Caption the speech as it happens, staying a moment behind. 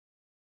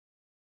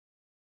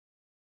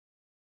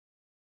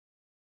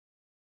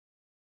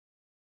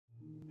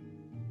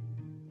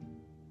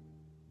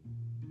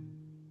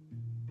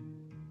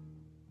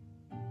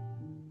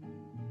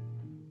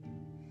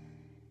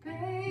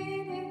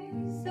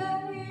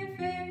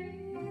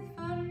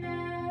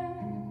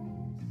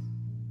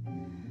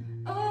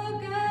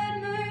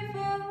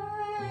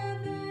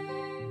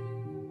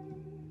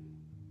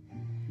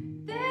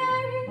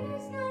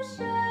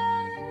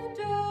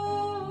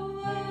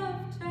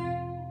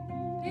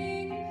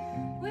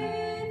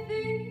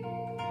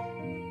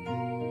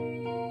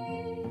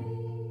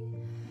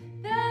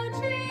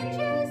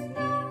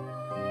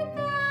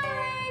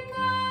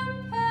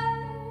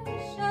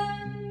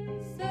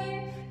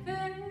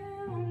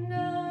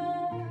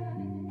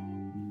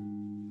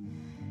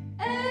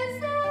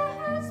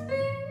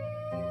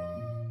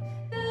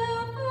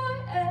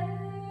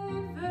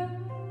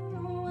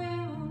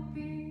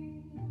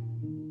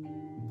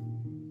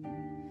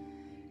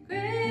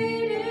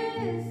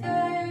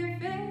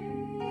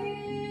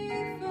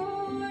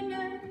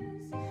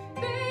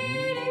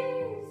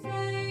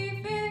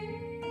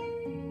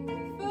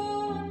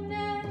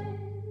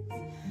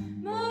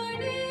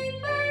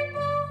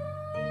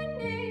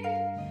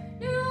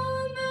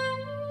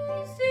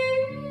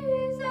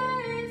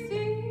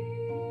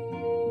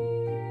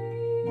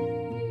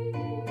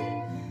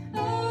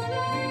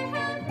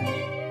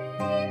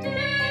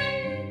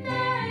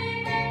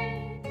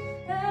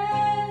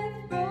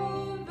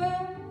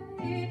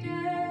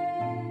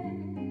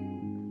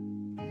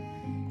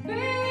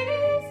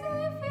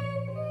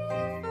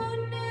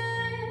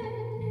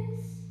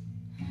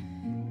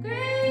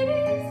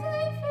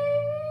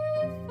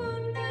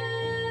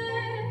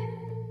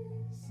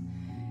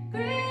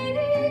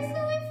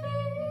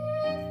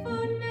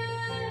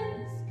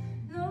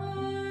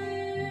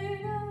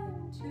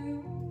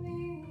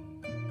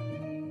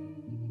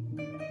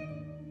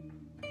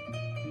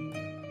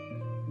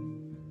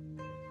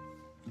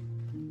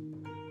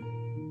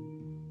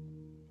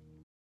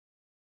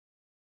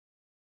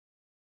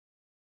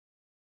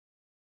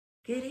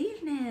Good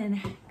evening,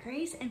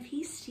 grace and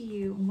peace to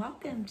you.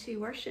 Welcome to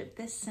worship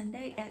this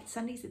Sunday at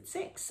Sundays at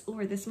 6,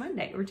 or this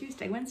Monday or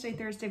Tuesday, Wednesday,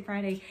 Thursday,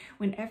 Friday,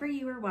 whenever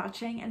you are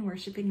watching and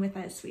worshiping with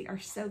us. We are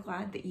so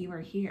glad that you are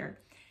here.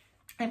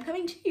 I'm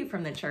coming to you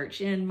from the church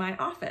in my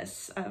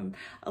office,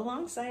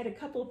 alongside a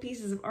couple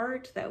pieces of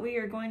art that we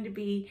are going to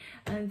be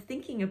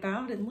thinking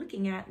about and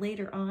looking at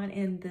later on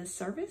in the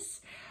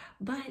service.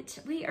 But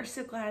we are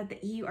so glad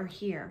that you are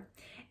here.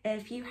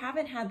 If you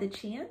haven't had the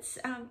chance,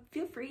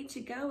 feel free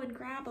to go and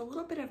grab a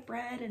little bit of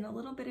bread and a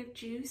little bit of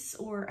juice,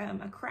 or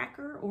a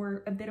cracker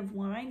or a bit of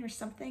wine or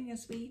something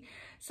as we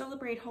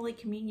celebrate Holy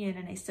Communion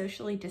in a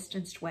socially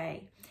distanced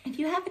way. If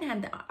you haven't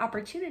had the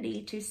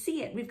opportunity to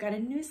see it, we've got a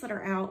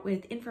newsletter out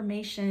with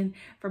information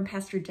from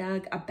Pastor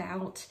Doug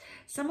about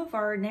some of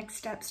our next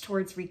steps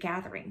towards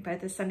regathering, both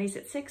the Sundays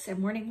at 6 and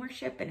morning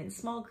worship and in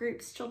small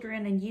groups,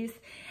 children and youth.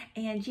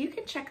 And you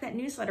can check that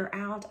newsletter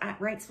out at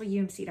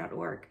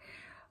wrightsvilleumc.org.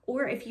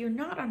 Or if you're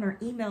not on our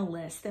email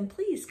list, then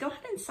please go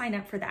ahead and sign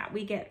up for that.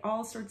 We get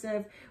all sorts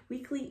of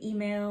weekly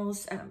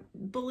emails,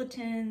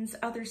 bulletins,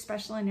 other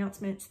special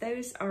announcements.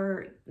 Those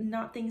are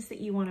not things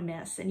that you want to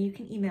miss. And you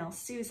can email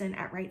Susan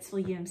at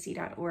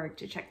wrightsvilleumc.org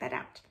to check that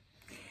out.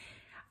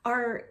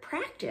 Our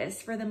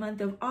practice for the month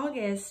of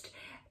August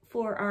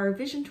for our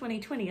Vision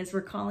 2020, as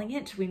we're calling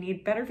it, we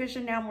need better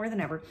vision now more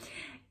than ever,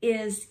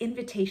 is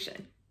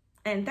invitation.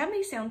 And that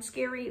may sound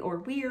scary or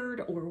weird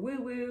or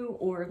woo-woo,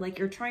 or like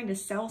you're trying to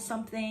sell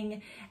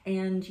something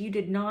and you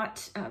did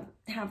not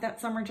have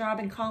that summer job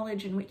in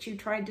college in which you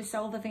tried to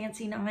sell the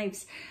fancy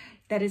knives.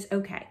 That is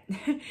okay.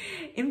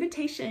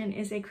 Invitation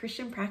is a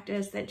Christian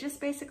practice that just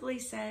basically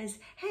says,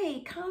 hey,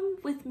 come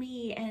with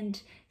me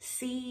and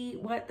see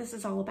what this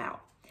is all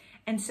about.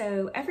 And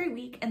so every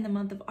week in the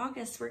month of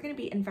August, we're going to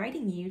be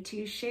inviting you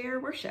to share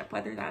worship,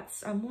 whether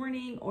that's a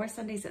morning or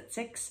Sundays at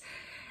 6,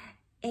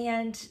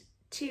 and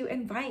to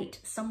invite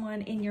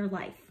someone in your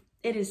life.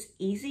 It is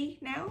easy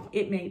now.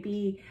 It may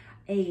be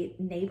a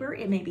neighbor.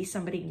 It may be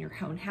somebody in your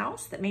own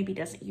house that maybe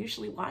doesn't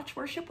usually watch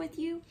worship with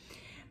you.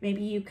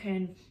 Maybe you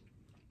can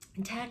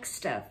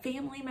text a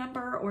family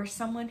member or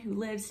someone who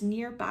lives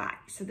nearby.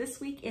 So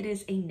this week it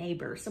is a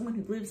neighbor, someone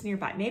who lives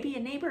nearby, maybe a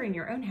neighbor in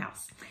your own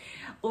house.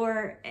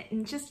 Or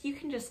you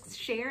can just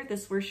share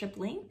this worship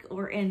link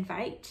or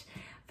invite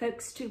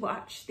folks to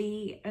watch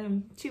the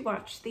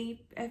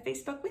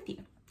Facebook with you.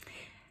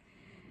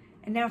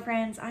 And now,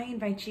 friends, I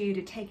invite you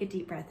to take a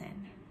deep breath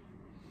in.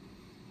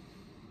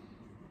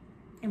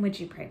 And would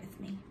you pray with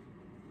me?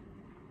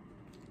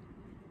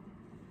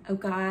 Oh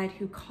God,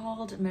 who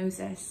called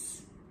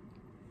Moses,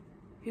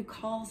 who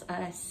calls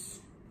us,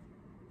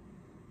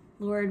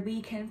 Lord,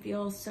 we can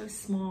feel so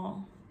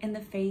small in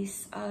the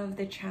face of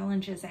the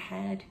challenges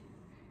ahead,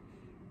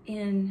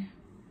 in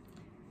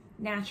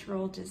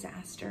natural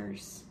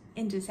disasters,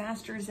 in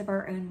disasters of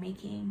our own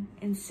making,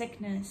 in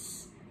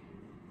sickness,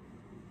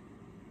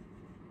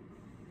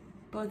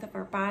 both of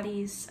our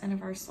bodies and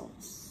of our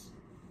souls.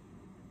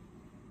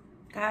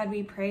 God,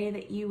 we pray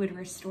that you would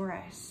restore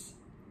us,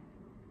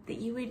 that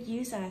you would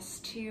use us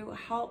to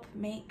help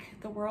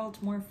make the world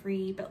more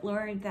free, but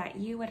Lord, that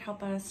you would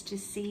help us to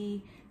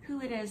see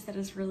who it is that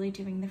is really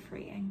doing the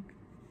freeing.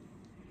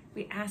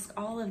 We ask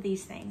all of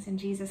these things in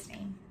Jesus'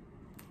 name.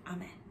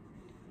 Amen.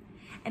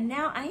 And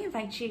now I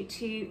invite you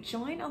to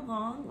join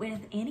along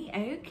with Annie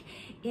Oak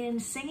in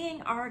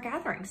singing our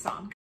gathering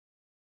song.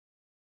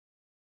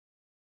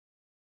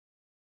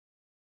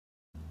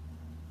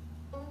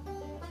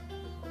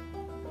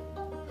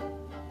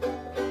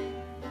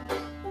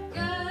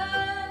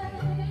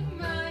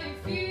 My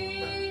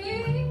feet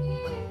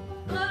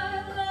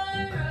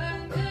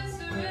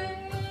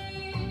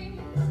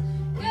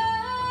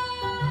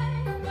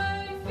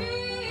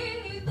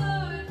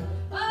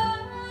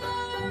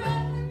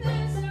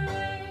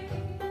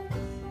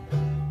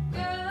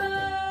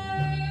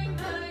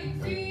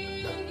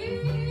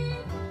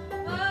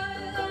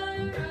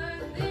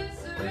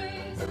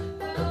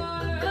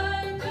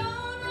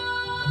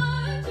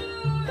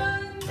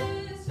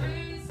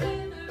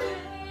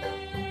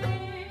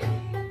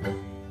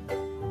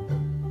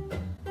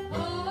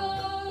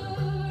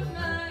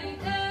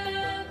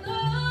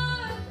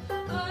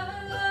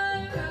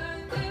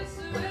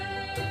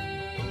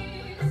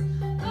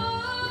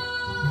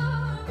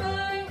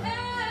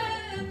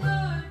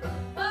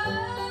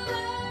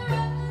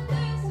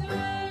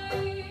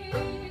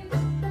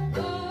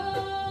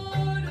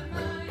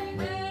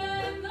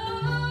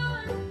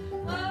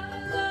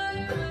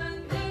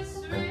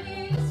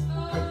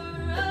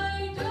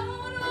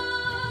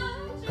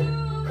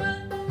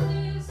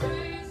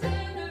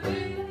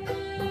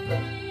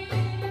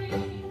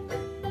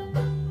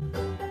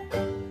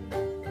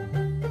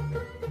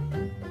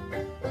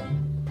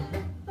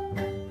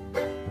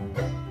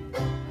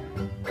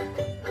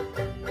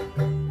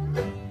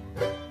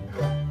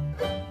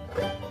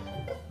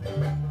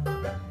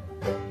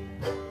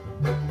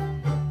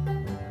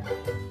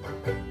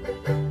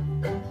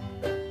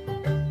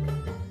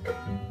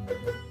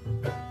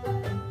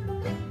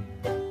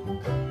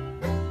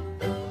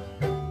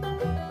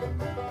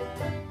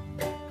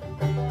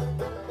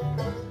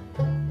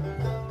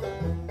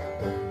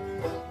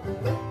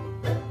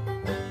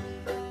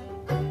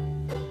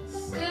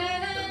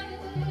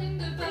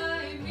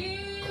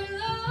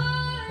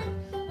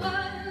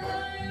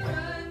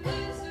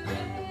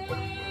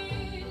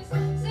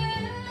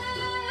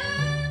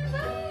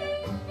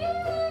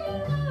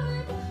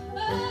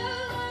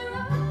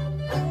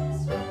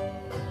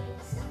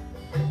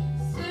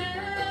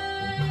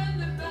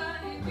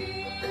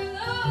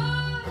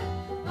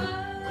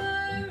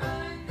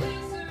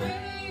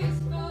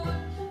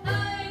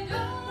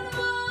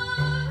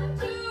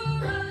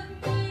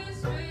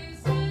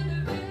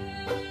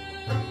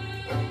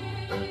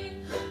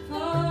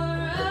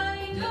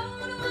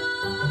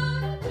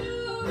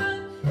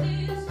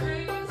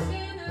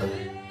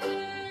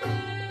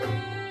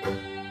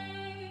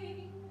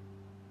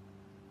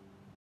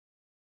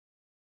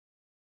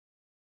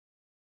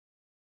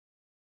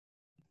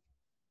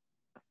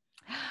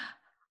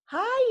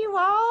you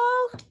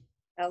all.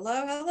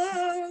 Hello,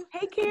 hello.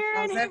 Hey,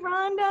 Karen. How's Hey,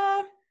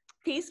 Rhonda.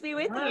 Peace be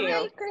with Hi. you.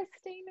 Hi,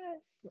 Christina.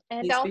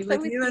 And Peace also be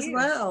with you as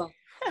well.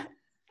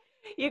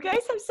 You guys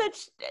have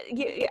such,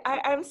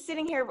 I'm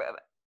sitting here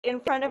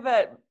in front of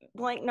a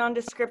blank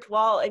nondescript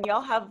wall, and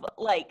y'all have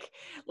like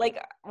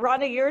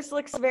Rhonda, yours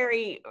looks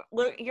very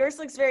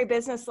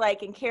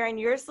businesslike, and Karen,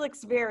 yours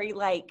looks very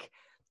like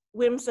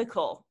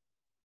whimsical.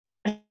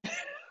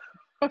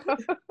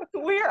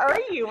 Where are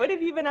you? What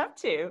have you been up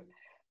to?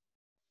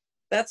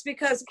 That's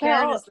because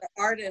Karen is the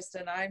artist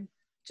and I'm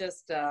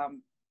just, I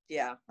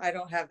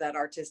don't have that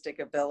artistic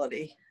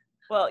ability.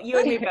 Well, you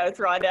and me both,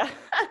 Rhonda.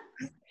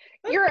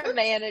 You're a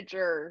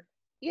manager.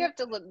 You have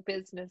to look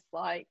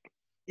business-like.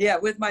 Yeah,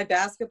 with my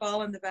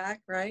basketball in the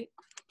back, right?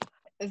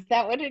 Is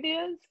that what it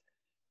is?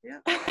 Yeah.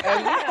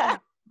 Oh,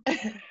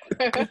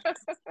 yeah.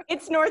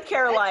 It's North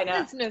Carolina.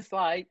 It's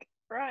business-like,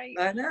 right?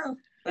 I know.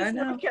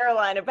 North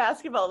Carolina.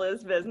 Basketball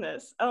is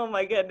business. Oh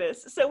my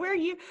goodness. So where are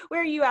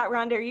you at,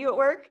 Rhonda? Are you at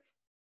work?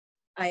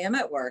 I am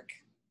at work.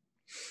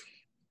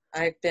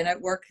 I've been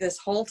at work this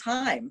whole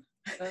time.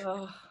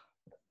 Oh.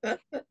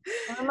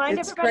 Remind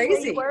It's everybody crazy.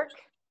 where you work.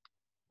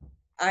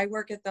 I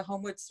work at the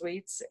Homewood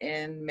Suites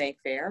in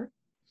Mayfair.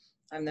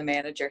 I'm the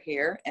manager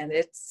here, and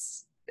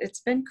it's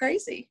been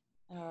crazy.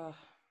 Oh.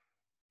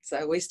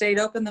 So we stayed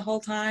open the whole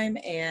time,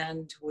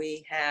 and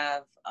we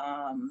have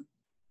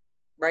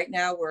right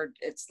now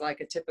it's like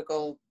a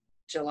typical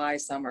July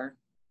summer,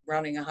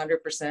 running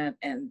 100%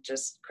 and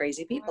just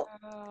crazy people.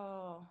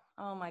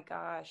 Oh my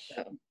gosh.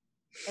 So,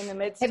 in the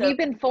midst Have you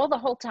been full the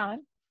whole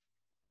time?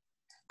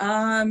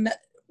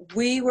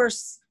 We were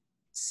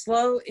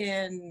slow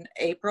in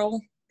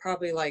April,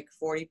 probably like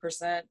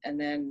 40%, and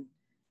then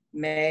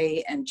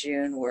May and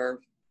June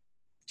were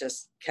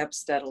just kept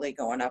steadily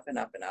going up and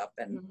up and up,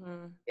 and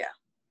yeah.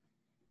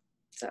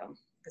 So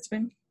it's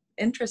been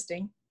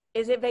interesting.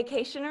 Is it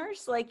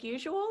vacationers like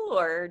usual,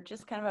 or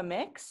just kind of a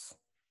mix?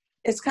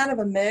 It's kind of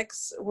a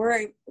mix.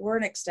 We're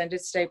an extended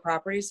stay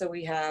property, so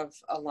we have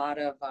a lot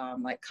of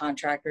like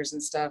contractors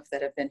and stuff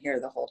that have been here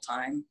the whole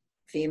time.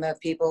 FEMA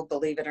people,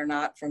 believe it or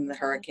not, from the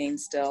hurricane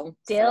still.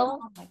 Still?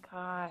 Oh my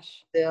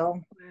gosh.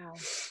 Still. Wow.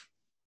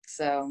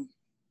 So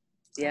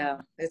yeah,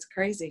 it's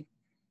crazy.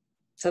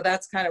 So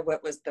that's kind of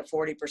what was the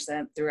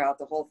 40% throughout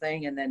the whole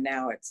thing, and then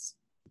now it's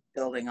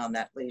building on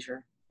that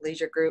leisure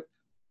group.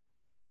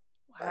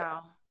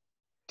 Wow.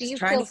 Do you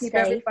feel safe,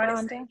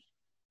 Rhonda?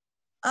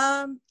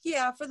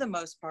 Yeah, for the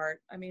most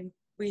part. I mean,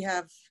 we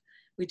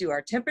do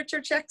our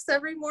temperature checks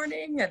every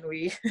morning, and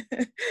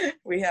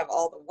we have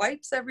all the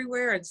wipes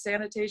everywhere, and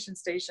sanitation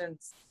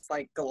stations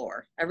like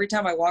galore. Every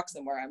time I walk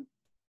somewhere, I'm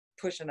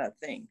pushing a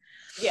thing.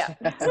 Yeah.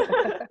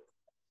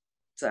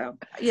 So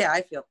yeah,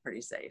 I feel pretty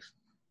safe.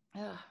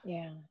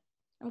 Yeah.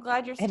 I'm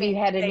glad you're Have you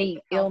had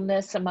any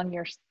illness among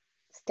your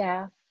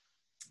staff?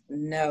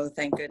 No,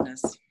 thank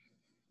goodness.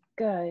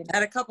 Good.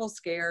 Had a couple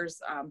scares.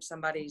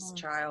 Somebody's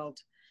child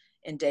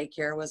in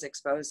daycare was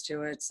exposed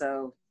to it,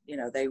 so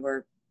they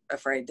were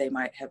afraid they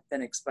might have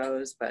been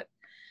exposed, but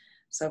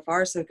so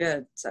far so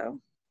good.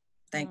 So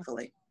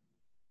thankfully.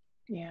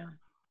 Yeah.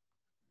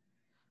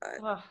 But,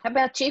 how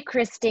about you,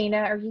 Christina?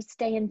 Are you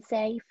staying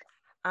safe?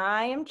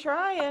 I am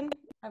trying.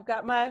 I've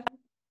got my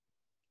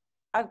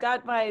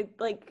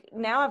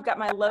now I've got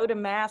my load of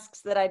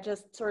masks that I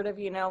just sort of,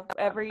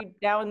 every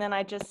now and then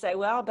I just say,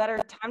 well,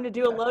 time to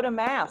do a load of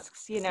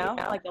masks,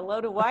 like a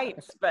load of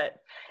wipes,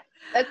 but.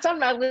 That's on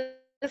my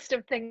list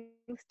of things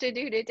to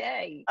do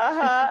today.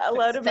 A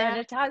load of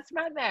sanitize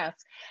my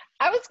mask.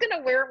 I was going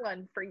to wear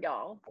one for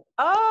y'all.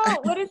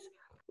 Oh,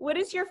 what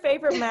does your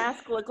favorite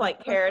mask look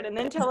like, Karen? And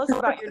then tell us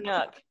about your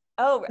Nook.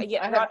 Oh,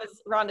 yeah,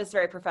 Rhonda's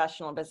very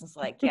professional and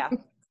businesslike, yeah.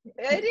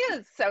 It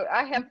is. So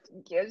I have,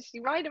 as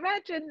you might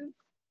imagine,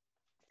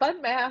 fun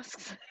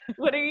masks.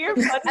 What are your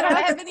fun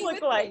masks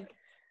look like?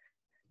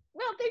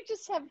 Well, they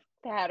just have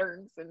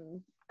patterns and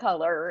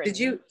color.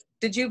 And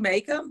Did you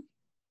make them?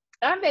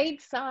 I made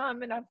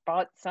some, and I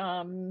bought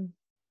some,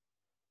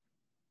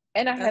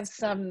 and I have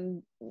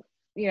some,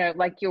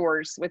 like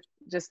yours with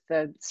just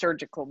the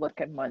surgical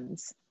looking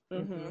ones.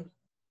 Mm-hmm.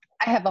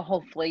 I have a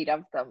whole fleet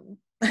of them.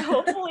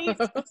 Whole fleet.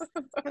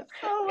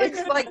 Oh my it's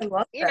goodness. like,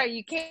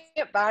 you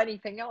can't buy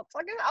anything else.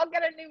 I'll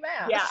get a new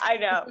mask. Yeah, I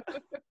know.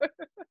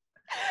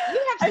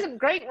 You have some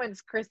great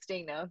ones,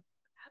 Christina.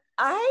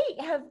 I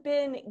have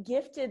been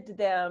gifted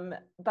them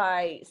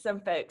by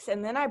some folks,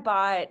 and then I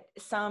bought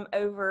some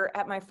over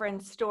at my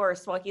friend's store,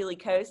 Swahili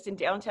Coast in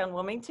downtown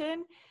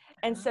Wilmington.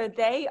 And so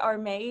they are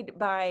made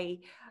by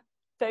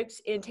folks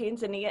in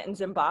Tanzania and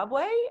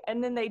Zimbabwe,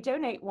 and then they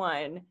donate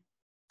one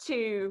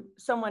to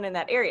someone in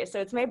that area. So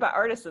it's made by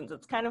artisans.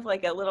 It's kind of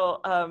like a little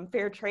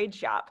fair trade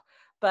shop.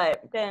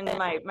 But then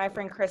my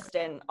friend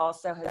Kristen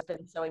also has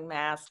been sewing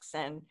masks,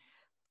 and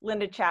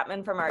Linda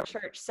Chapman from our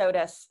church sewed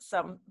us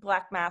some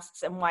black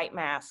masks and white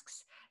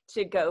masks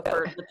to go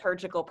for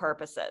liturgical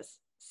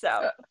purposes.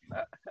 So,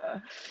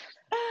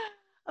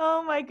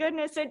 oh my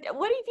goodness. And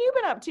what have you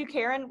been up to,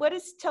 Karen?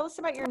 Tell us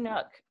about your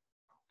Nook.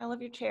 I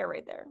love your chair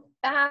right there.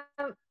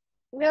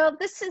 Well,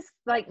 this is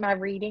like my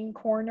reading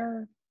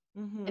corner.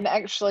 And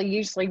actually,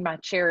 usually my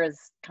chair is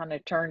kind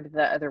of turned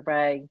the other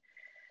way.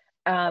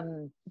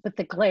 But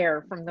the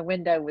glare from the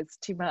window was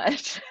too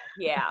much.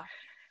 Yeah.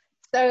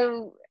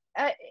 So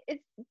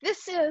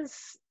this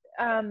is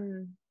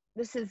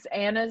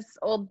Anna's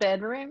old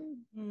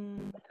bedroom.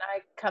 And I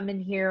come in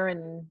here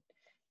and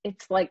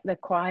it's like the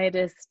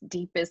quietest,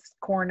 deepest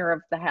corner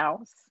of the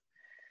house.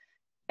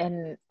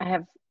 And I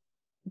have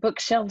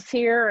bookshelves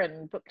here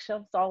and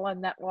bookshelves all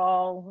on that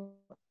wall.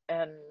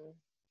 And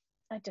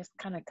I just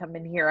kind of come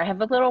in here. I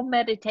have a little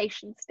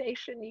meditation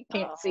station. You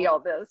can't see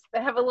all this. I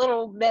have a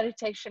little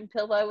meditation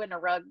pillow and a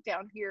rug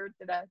down here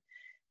that I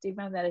do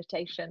my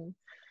meditation.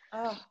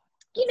 Oh,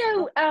 you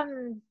know,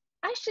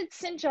 I should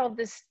send y'all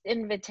this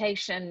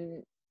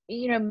invitation.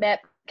 You know,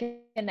 Met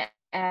and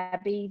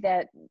Abby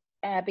that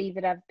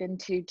I've been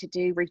to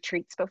do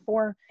retreats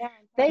before.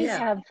 They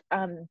have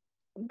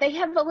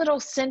a little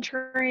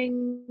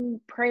centering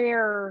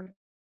prayer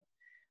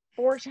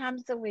 4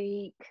 times a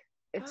week.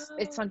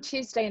 It's on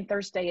Tuesday and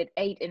Thursday at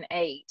 8 and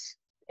 8,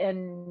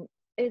 and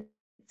it's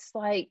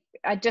like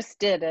I just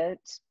did it,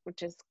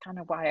 which is kind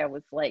of why I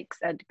was late, because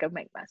I had to go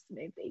make my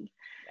smoothie.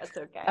 That's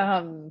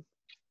okay.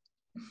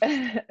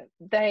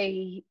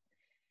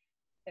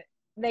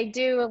 They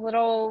do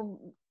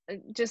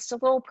just a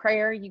little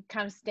prayer. You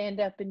kind of stand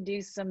up and do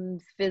some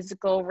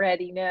physical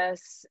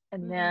readiness,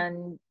 and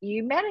then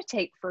you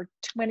meditate for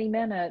 20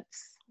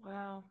 minutes.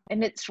 Wow.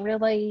 And it's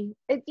really,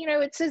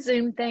 it's a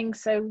Zoom thing,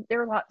 so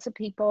there are lots of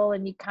people,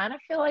 and you kind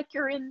of feel like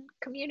you're in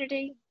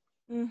community.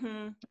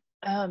 But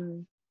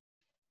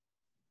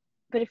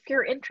if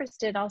you're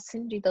interested, I'll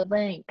send you the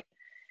link.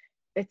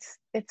 It's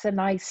a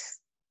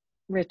nice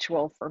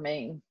ritual for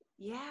me.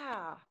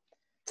 Yeah.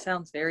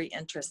 Sounds very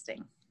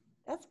interesting.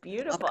 That's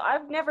beautiful.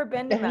 I've never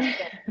been to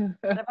Mountain,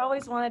 but I've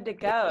always wanted to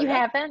go. You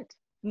haven't?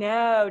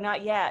 No,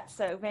 not yet.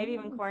 So maybe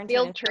when quarantine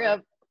field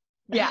trip.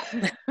 Yeah.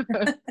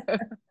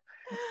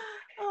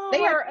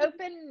 They are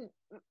open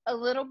a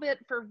little bit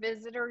for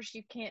visitors.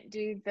 You can't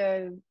do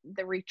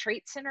the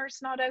retreat center's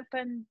not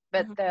open,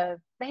 but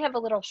they have a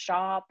little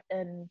shop,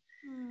 and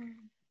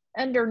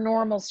under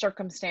normal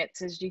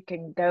circumstances you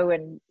can go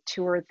and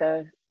tour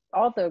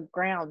all the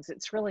grounds.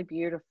 It's really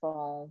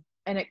beautiful.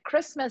 And at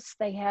Christmas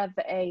they have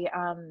a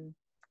oh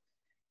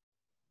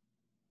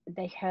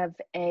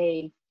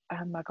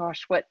my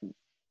gosh, I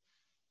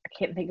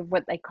can't think of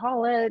what they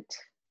call it.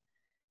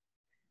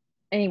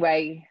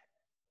 Anyway,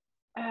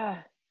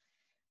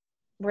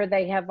 where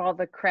they have all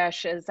the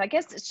creches. I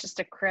guess it's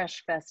just a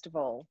creche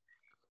festival,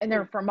 and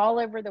they're from all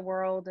over the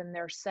world, and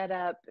they're set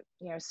up,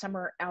 some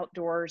are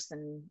outdoors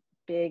and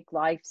big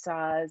life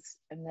size.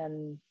 And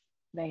then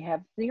they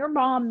have has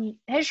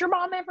your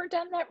mom ever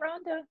done that,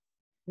 Rhonda?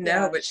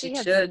 No, but she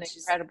has should. An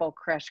incredible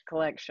creche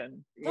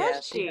collection.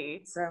 Does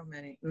she? So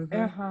many.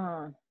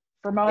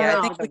 From all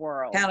over the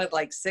world. Counted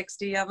like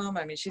 60 of them.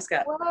 I mean, she's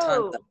got tons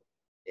of them.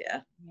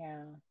 Yeah.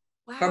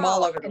 Wow. From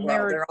all over the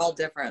world. They're all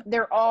different.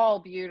 They're all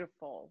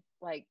beautiful.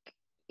 Like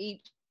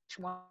each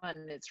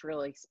one is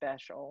really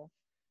special.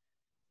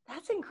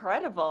 That's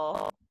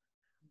incredible.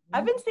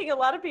 I've been seeing a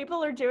lot of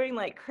people are doing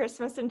like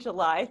Christmas in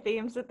July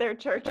themes at their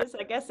churches.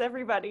 I guess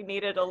everybody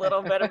needed a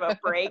little bit of a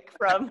break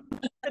from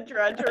the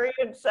drudgery.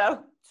 And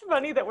so it's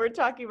funny that we're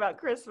talking about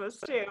Christmas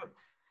too.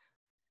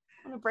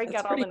 I want to break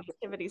out all the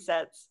nativity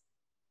sets.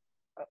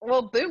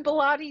 Well, Boom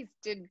Pilates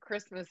did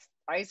Christmas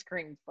ice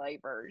cream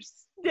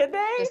flavors. Did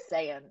they? Just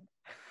saying.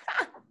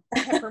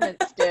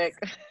 Peppermint stick.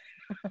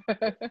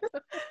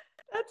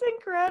 That's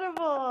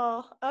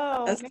incredible.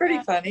 Oh, that's pretty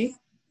funny.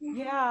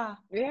 Yeah.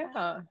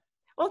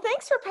 Well,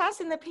 thanks for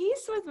passing the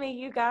peace with me,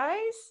 you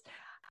guys.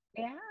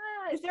 Yeah.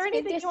 Is there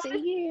anything Is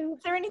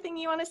there anything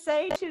you want to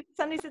say to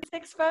Sundays at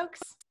 6 folks?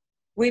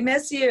 We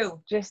miss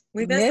you.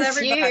 We miss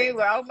everybody.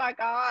 You. Oh my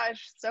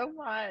gosh, so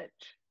much.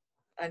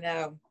 I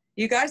know.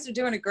 You guys are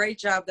doing a great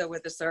job though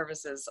with the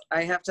services.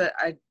 I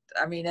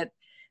mean,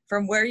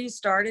 from where you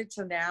started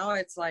to now,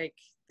 it's like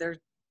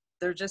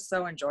they're just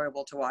so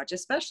enjoyable to watch,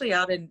 especially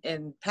out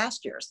in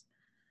pastures.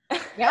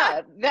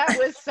 Yeah, that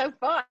was so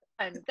fun.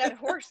 That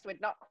horse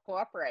would not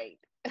cooperate.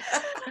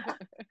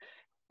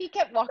 He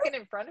kept walking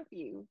in front of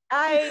you.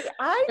 I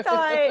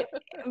thought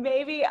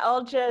maybe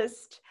I'll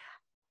just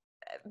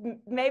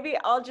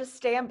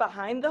stand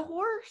behind the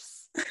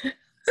horse.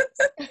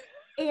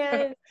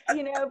 And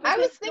I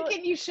was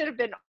thinking you should have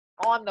been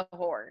on the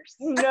horse.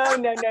 No.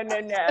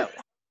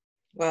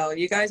 Well,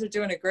 you guys are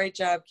doing a great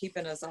job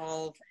keeping us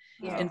all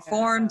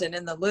informed and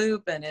in the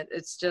loop, and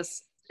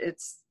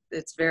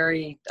it's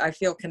very, I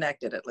feel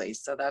connected at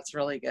least, so that's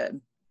really good.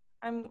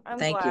 I'm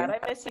Thank glad. you.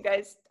 I miss you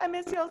guys. I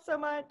miss you all so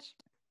much.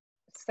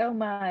 So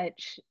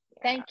much.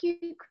 Thank you,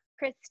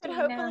 Christina. But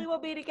hopefully we'll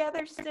be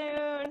together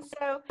soon.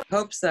 So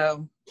hope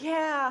so.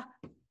 Yeah.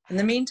 In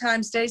the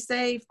meantime, stay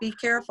safe, be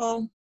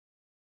careful.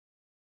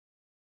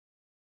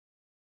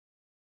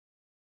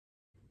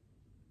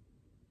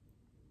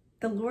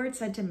 The Lord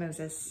said to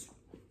Moses,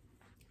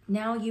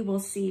 "Now you will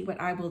see what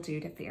I will do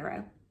to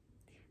Pharaoh.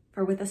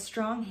 For with a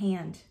strong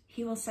hand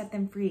he will set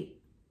them free,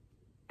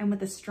 and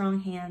with a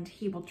strong hand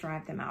he will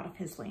drive them out of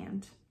his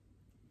land.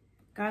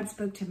 God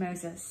spoke to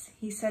Moses.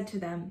 He said to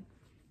them,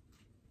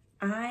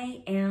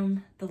 I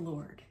am the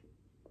Lord.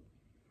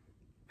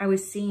 I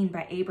was seen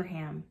by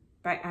Abraham,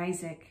 by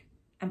Isaac,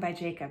 and by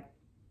Jacob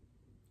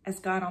as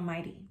God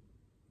Almighty.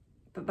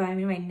 But by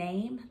my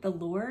name, the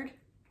Lord,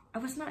 I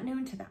was not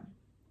known to them.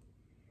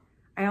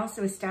 I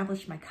also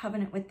established my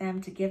covenant with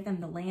them to give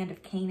them the land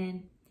of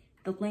Canaan,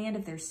 the land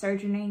of their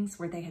sojournings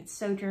where they had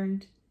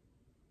sojourned.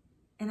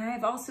 And I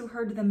have also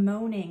heard the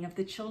moaning of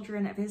the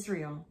children of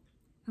Israel,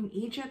 whom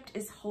Egypt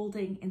is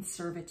holding in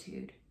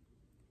servitude.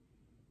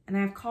 And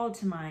I have called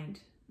to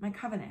mind my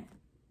covenant.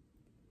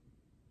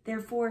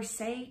 Therefore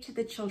say to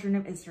the children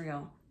of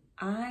Israel,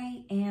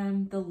 I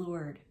am the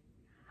Lord.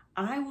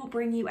 I will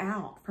bring you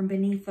out from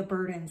beneath the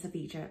burdens of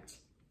Egypt.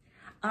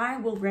 I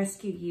will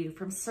rescue you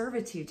from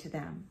servitude to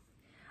them.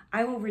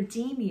 I will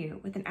redeem you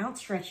with an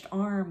outstretched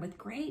arm, with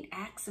great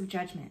acts of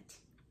judgment.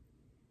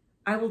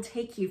 I will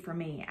take you for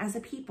me as a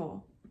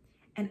people,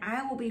 and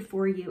I will be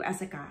for you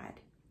as a God.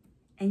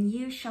 And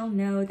you shall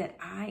know that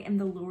I am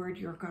the Lord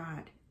your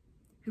God,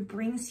 who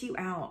brings you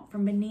out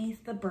from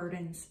beneath the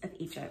burdens of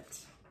Egypt.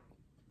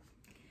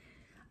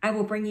 I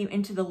will bring you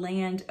into the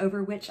land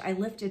over which I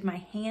lifted my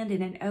hand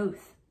in an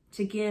oath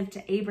to give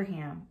to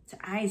Abraham, to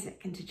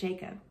Isaac, and to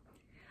Jacob.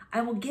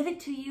 I will give it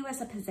to you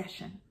as a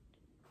possession.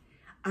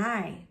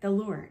 I, the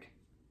Lord.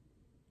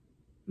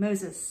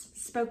 Moses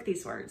spoke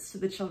these words to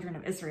the children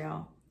of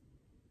Israel,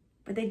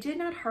 but they did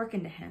not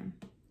hearken to him,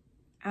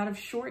 out of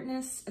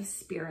shortness of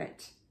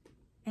spirit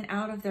and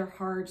out of their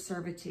hard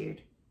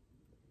servitude.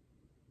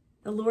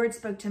 The Lord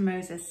spoke to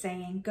Moses,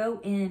 saying, Go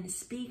in,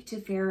 speak to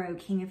Pharaoh,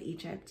 king of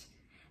Egypt,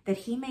 that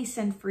he may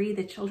send free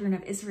the children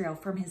of Israel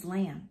from his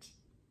land.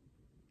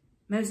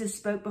 Moses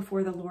spoke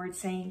before the Lord,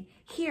 saying,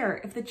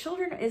 Hear, if the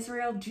children of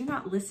Israel do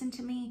not listen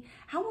to me,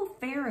 how will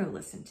Pharaoh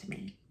listen to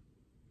me?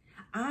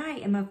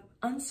 I am of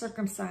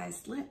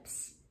uncircumcised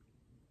lips.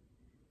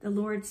 The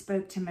Lord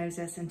spoke to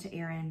Moses and to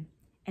Aaron,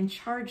 and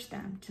charged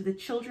them to the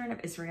children of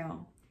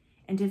Israel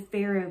and to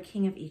Pharaoh,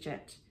 king of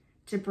Egypt,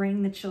 to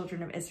bring the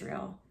children of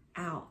Israel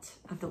out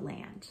of the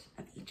land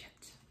of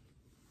Egypt.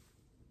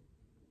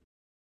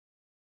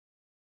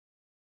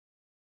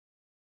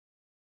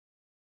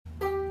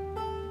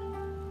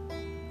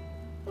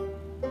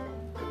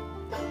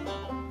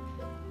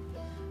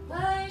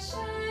 Why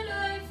should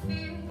I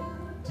feel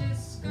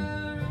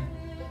discouraged?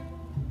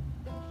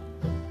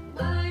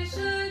 Why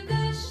should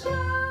the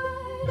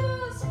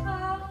shadows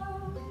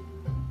come?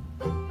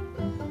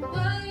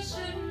 Why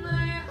should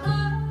my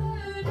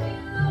heart be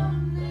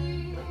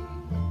lonely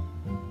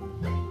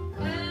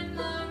and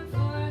long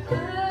for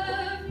heaven?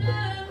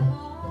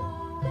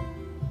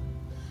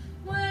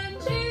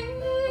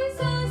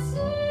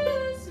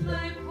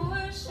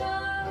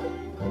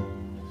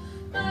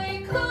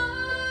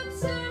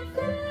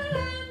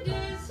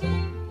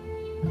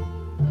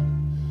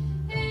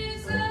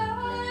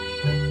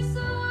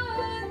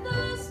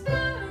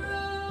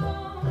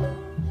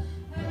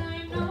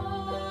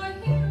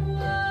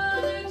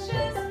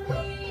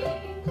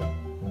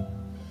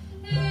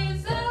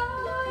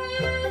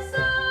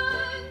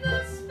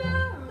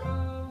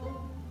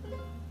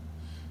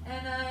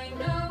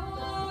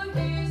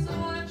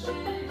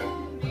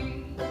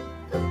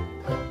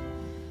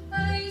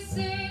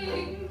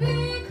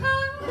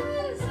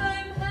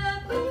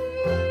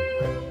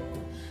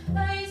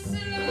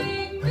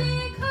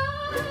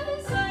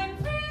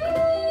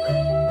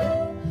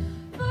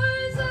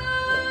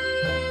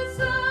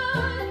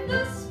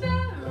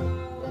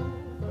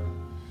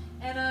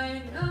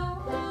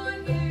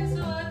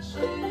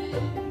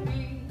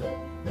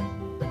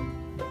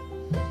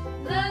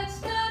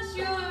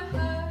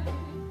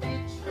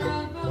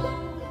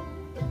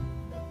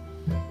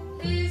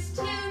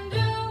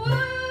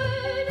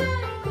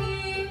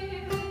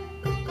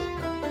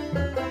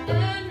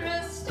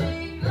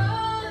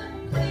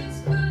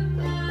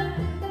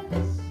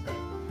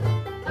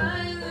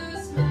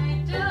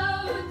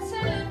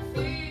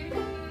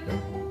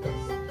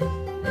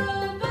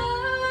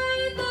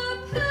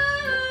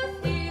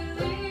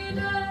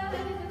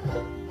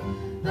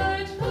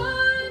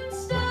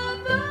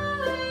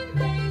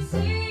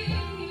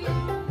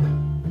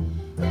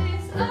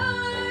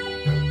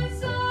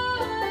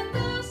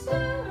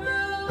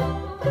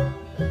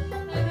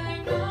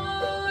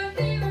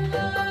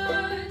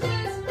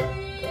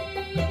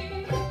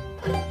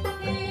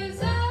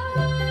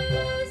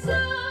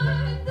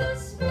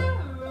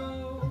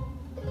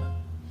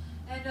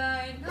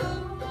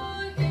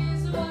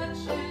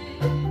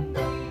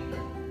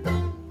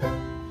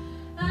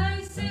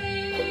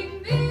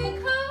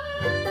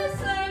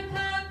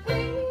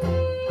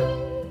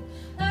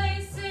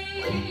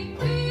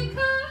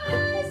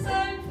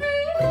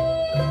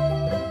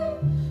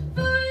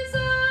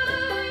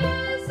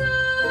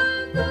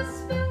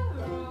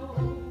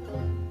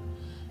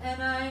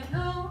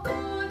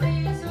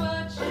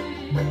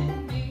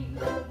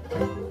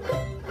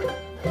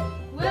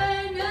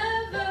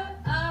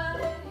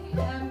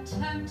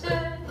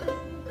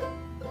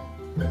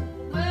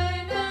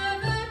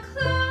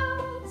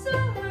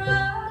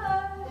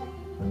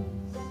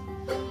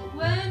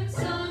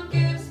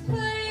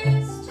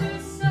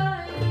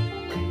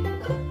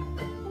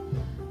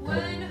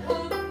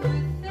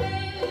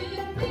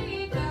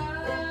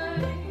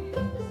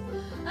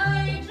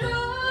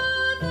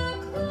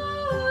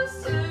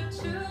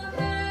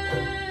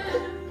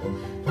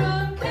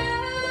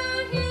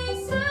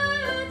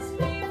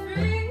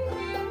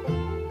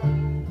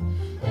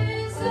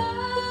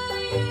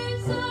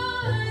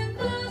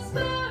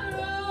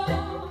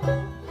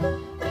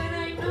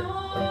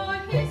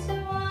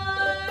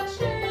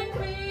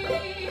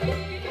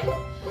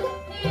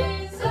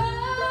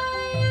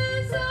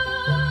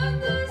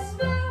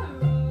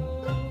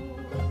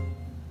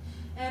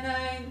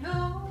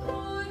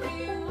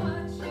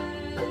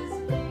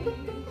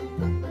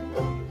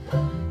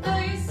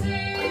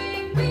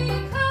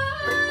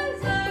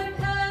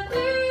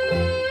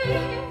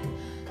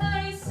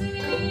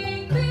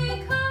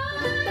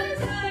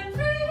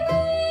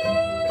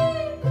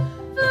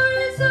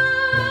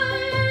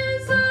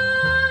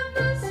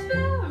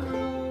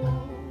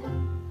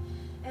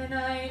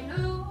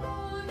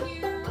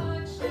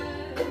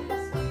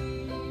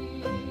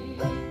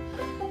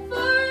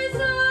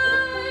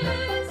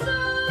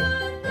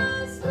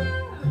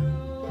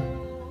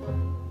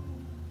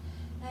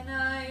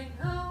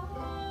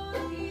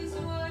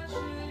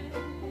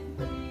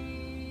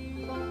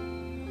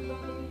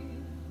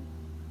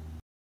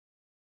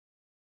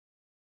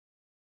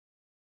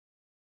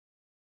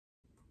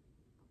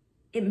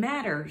 it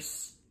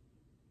matters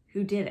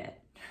who did it.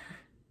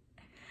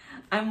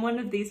 I'm one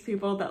of these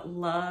people that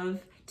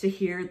love to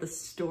hear the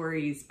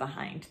stories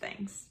behind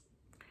things.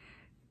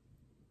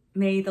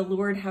 May the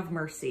Lord have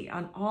mercy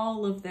on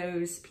all of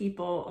those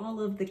people,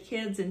 all of the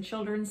kids in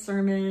children's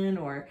sermon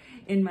or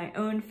in my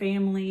own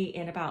family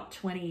in about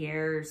 20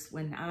 years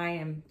when I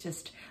am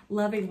just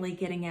lovingly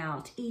getting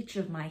out each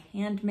of my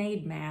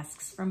handmade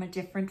masks from a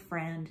different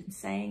friend and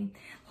saying,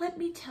 let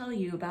me tell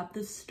you about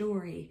the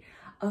story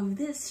of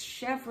this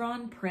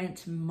chevron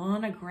print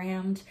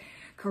monogrammed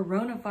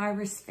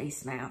coronavirus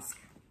face mask.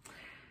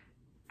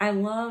 I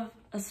love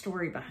a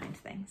story behind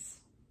things.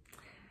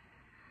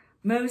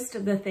 Most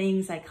of the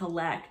things I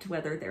collect,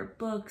 whether they're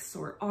books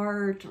or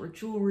art or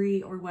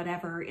jewelry or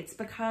whatever, it's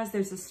because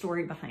there's a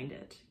story behind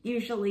it.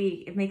 Usually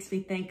it makes me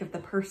think of the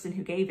person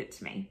who gave it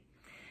to me,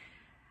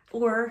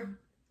 or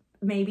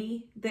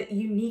maybe the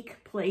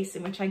unique place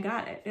in which I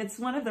got it. It's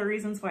one of the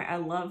reasons why I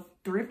love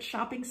thrift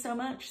shopping so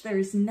much.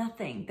 There's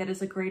nothing that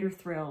is a greater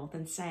thrill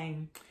than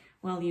saying,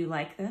 well, you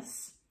like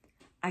this?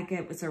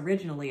 It was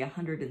originally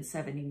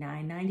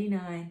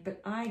 $179.99, but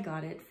I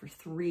got it for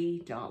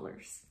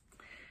 $3.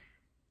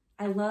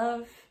 I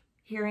love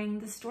hearing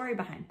the story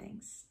behind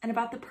things and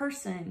about the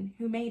person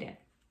who made it.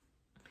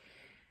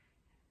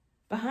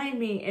 Behind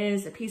me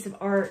is a piece of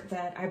art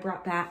that I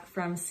brought back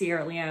from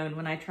Sierra Leone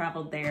when I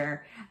traveled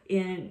there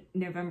in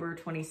November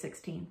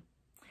 2016.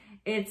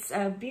 It's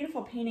a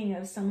beautiful painting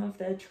of some of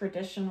the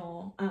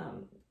traditional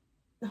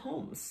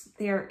homes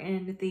there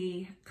in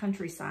the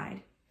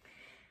countryside,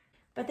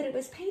 but that it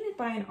was painted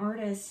by an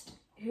artist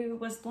who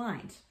was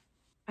blind.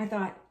 I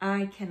thought,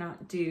 I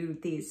cannot do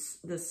this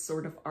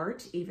sort of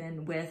art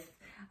even with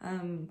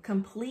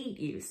complete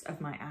use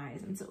of my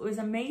eyes. And so it was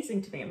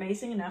amazing to me,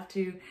 amazing enough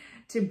to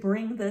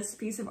bring this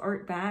piece of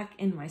art back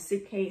in my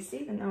suitcase,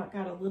 even though it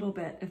got a little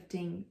bit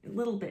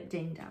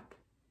dinged up.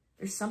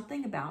 There's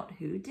something about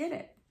who did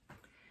it.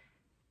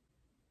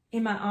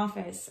 In my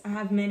office, I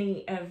have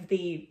many of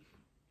the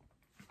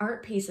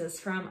art pieces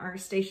from our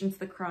Stations of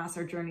the Cross,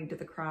 our Journey to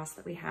the Cross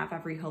that we have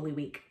every Holy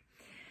Week.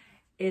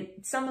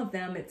 Some of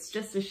them, it's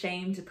just a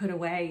shame to put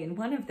away. And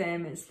one of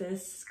them is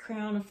this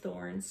crown of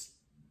thorns.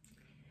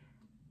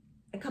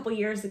 A couple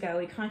years ago,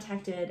 we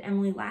contacted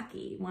Emily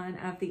Lackey, one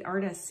of the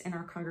artists in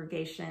our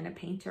congregation, a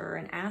painter,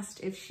 and asked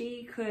if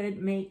she could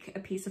make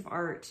a piece of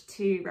art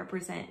to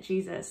represent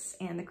Jesus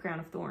and the crown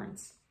of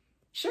thorns.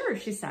 Sure,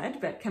 she said,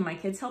 but can my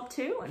kids help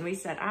too? And we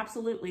said,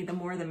 absolutely, the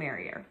more the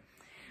merrier.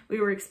 We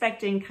were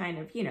expecting kind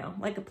of,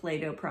 like a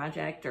Play-Doh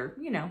project or,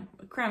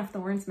 a crown of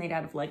thorns made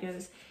out of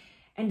Legos.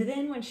 And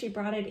then when she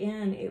brought it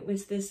in, it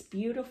was this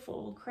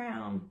beautiful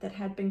crown that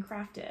had been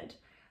crafted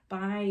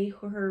by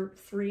her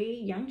 3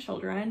 young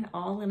children,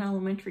 all in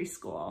elementary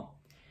school.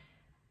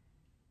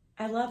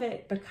 I love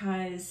it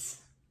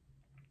because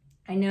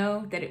I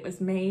know that it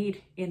was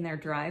made in their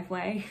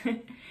driveway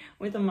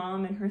with a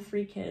mom and her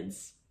 3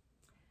 kids,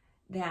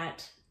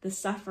 that the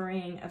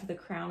suffering of the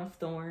crown of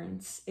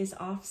thorns is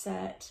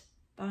offset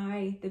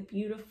by the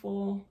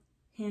beautiful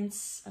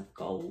hints of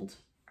gold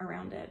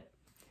around it.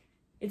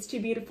 It's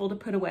too beautiful to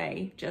put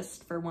away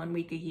just for 1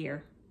 week a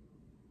year.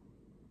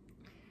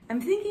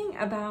 I'm thinking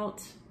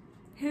about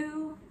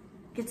who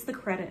gets the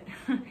credit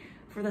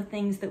for the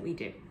things that we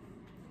do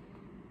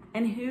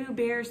and who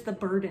bears the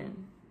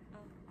burden.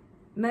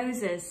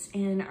 Moses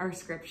in our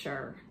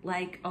scripture,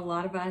 like a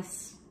lot of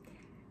us,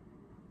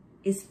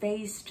 is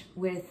faced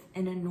with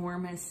an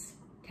enormous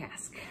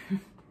task.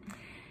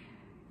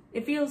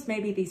 It feels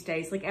maybe these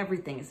days like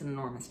everything is an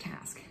enormous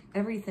task.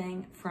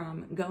 Everything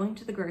from going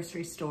to the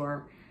grocery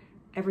store,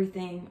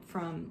 everything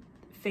from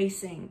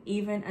facing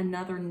even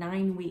another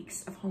 9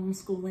 weeks of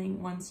homeschooling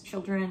one's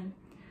children,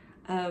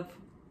 of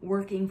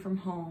working from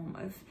home,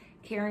 of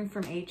caring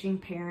for aging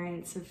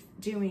parents, of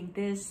doing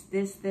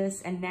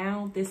this, and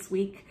now this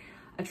week,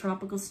 a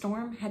tropical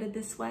storm headed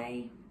this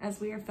way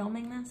as we are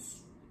filming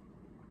this.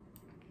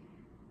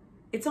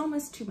 It's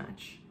almost too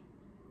much.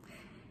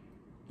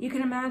 You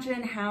can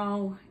imagine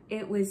how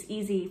it was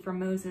easy for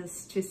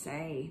Moses to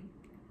say,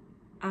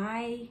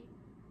 I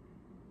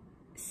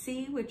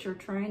see what you're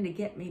trying to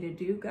get me to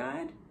do,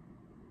 God,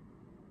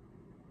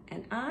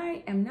 and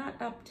I am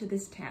not up to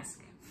this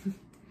task.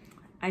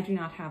 I do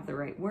not have the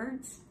right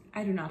words.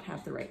 I do not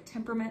have the right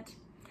temperament.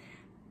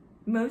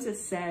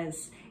 Moses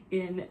says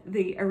in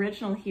the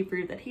original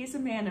Hebrew that he's a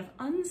man of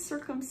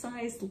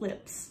uncircumcised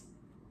lips.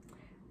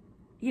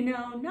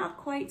 Not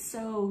quite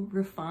so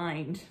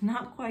refined,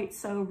 not quite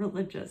so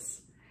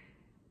religious.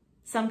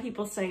 Some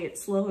people say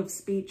it's slow of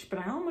speech, but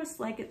I almost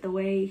like it the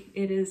way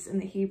it is in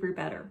the Hebrew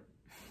better.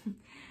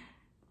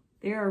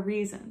 There are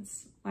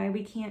reasons why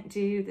we can't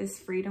do this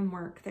freedom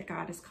work that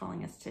God is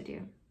calling us to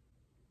do.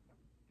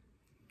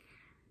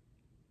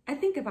 I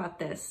think about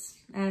this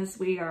as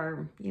we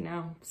are,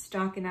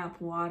 stocking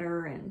up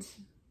water and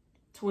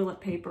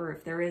toilet paper,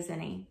 if there is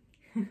any,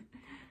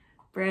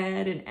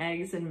 bread and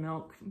eggs and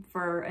milk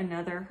for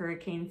another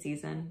hurricane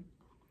season.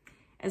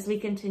 As we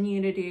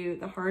continue to do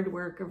the hard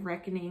work of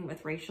reckoning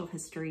with racial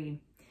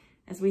history,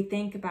 as we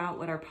think about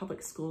what our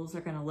public schools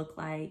are going to look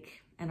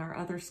like and our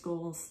other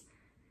schools,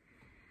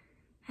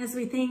 As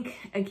we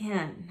think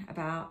again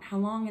about how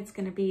long it's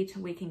going to be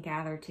till we can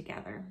gather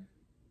together,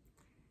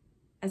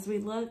 as we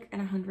look at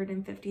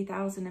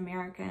 150,000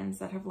 Americans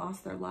that have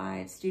lost their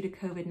lives due to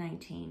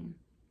COVID-19,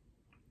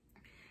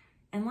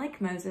 and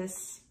like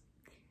Moses,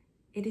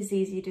 it is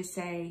easy to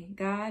say,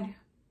 God,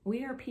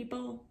 we are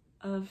people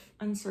of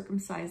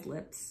uncircumcised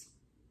lips.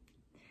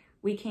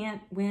 We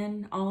can't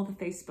win all the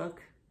Facebook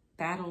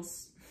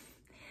battles.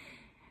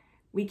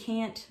 We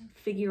can't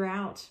figure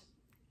out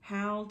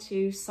how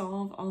to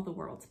solve all the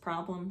world's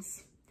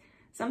problems.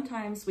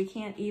 Sometimes we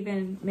can't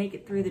even make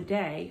it through the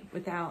day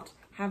without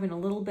having a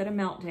little bit of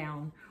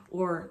meltdown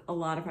or a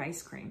lot of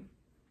ice cream.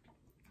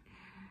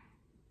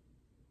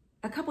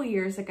 A couple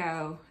years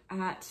ago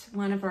at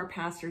one of our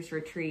pastor's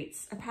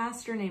retreats, a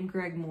pastor named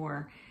Greg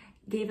Moore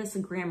gave us a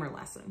grammar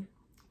lesson.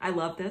 I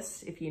love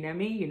this. If you know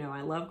me, you know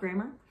I love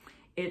grammar.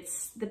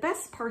 It's the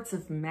best parts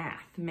of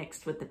math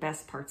mixed with the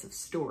best parts of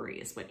story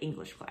is what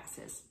English class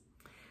is.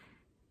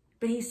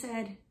 But he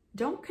said,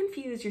 don't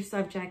confuse your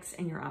subjects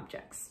and your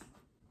objects.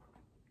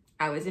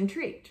 I was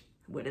intrigued.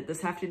 What did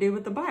this have to do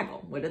with the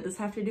Bible? What did this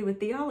have to do with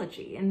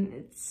theology?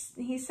 And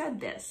he said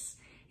this.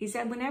 He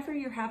said, whenever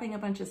you're having a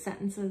bunch of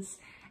sentences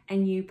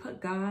and you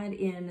put God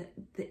in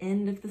the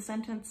end of the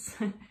sentence,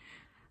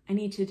 I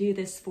need to do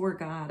this for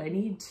God. I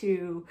need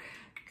to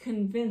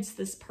convince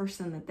this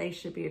person that they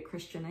should be a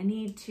Christian. I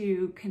need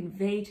to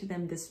convey to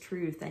them this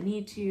truth. I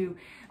need to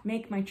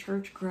make my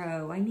church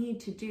grow. I need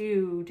to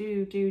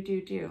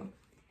do.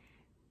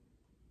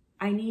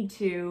 I need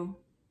to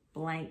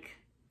blank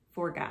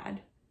for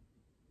God.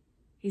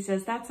 He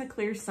says that's a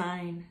clear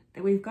sign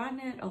that we've gotten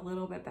it a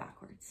little bit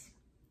backwards.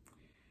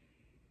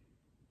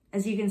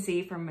 As you can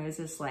see from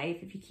Moses' life,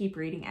 if you keep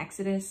reading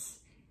Exodus,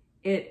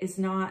 it is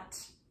not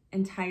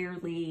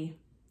entirely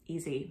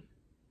easy.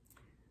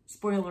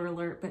 Spoiler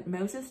alert, but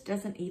Moses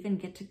doesn't even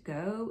get to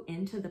go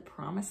into the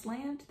promised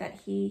land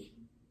that he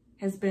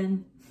has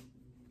been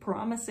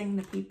promising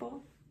the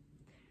people.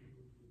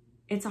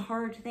 It's a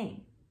hard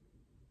thing.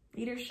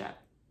 Leadership,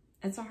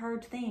 it's a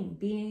hard thing,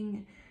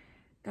 being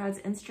God's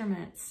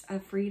instruments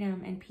of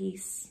freedom and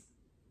peace.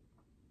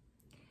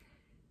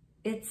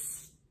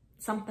 It's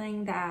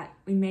something that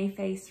we may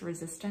face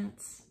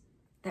resistance,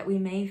 that we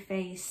may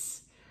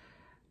face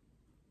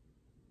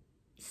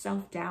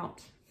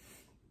self-doubt.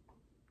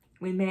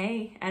 We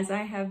may, as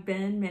I have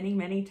been many,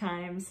 many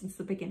times since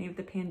the beginning of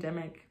the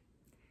pandemic,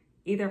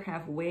 either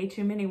have way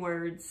too many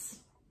words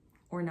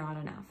or not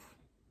enough.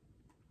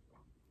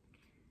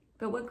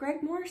 But what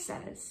Greg Moore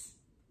says,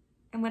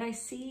 and what I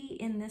see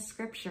in this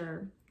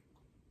scripture,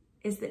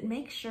 is that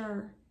make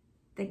sure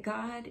that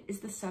God is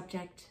the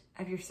subject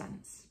of your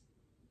sentence.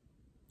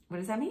 What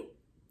does that mean?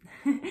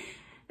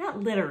 Not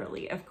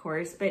literally, of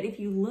course, but if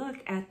you look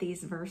at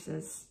these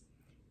verses,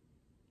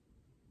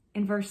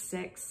 in verse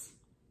 6,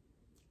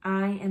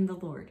 I am the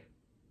Lord.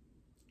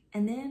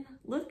 And then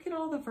look at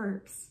all the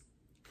verbs.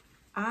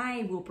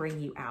 I will bring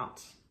you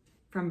out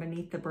from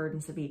beneath the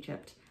burdens of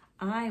Egypt.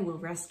 I will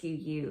rescue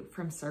you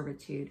from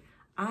servitude.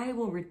 I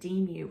will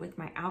redeem you with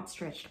my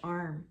outstretched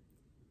arm,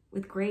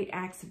 with great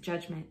acts of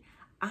judgment.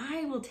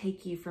 I will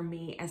take you from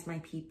me as my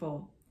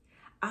people.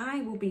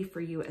 I will be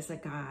for you as a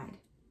God.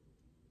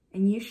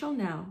 And you shall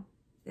know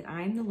that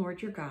I am the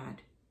Lord your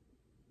God,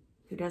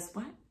 who does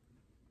what?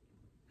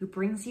 Who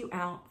brings you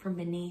out from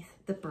beneath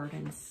the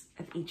burdens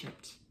of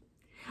Egypt.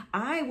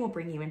 I will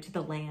bring you into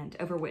the land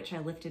over which I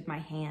lifted my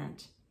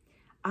hand.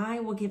 I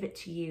will give it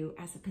to you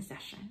as a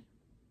possession.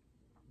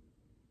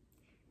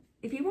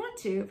 If you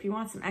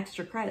want some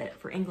extra credit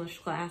for English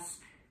class,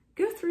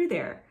 go through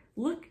there.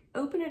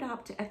 Open it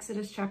up to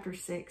Exodus chapter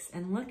 6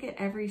 and look at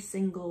every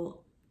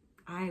single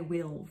I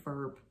will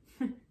verb.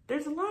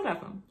 There's a lot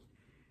of them.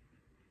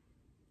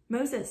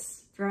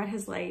 Moses, throughout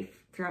his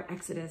life, throughout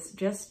Exodus,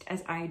 just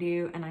as I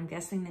do, and I'm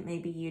guessing that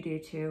maybe you do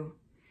too,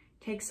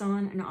 takes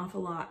on an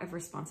awful lot of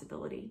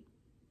responsibility.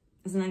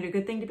 Isn't it a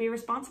good thing to be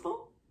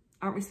responsible?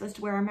 Aren't we supposed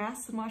to wear our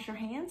masks and wash our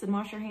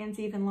hands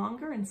even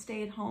longer and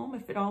stay at home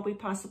if at all we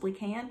possibly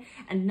can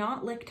and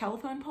not lick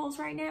telephone poles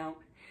right now?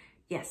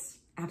 Yes,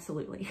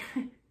 absolutely.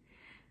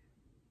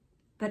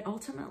 But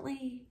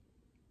ultimately,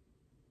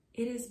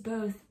 it is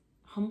both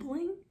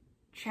humbling,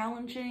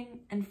 challenging,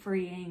 and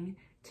freeing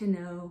to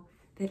know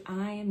that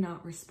I am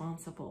not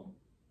responsible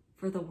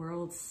for the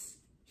world's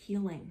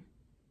healing,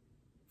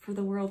 for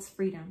the world's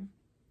freedom.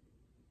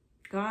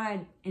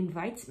 God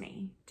invites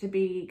me to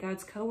be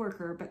God's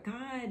coworker, but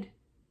God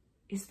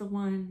is the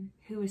one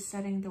who is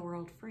setting the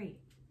world free.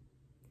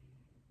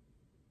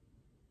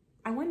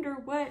 I wonder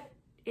what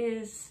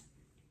is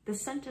the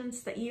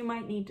sentence that you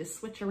might need to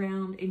switch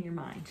around in your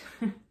mind.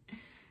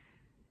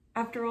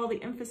 After all,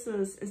 the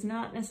emphasis is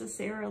not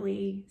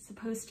necessarily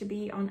supposed to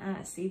be on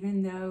us,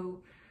 even though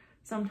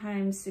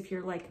sometimes if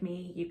you're like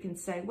me, you can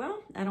say,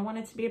 well, I don't want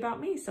it to be about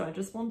me, so I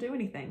just won't do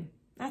anything.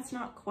 That's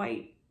not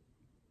quite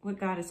what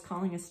God is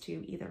calling us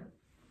to either.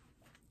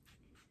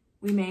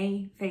 We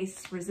may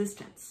face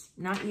resistance,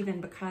 not even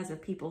because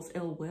of people's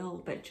ill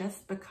will, but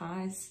just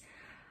because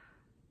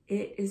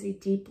it is a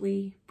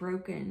deeply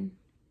broken,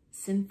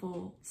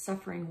 sinful,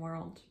 suffering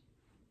world.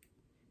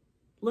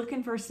 look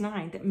in verse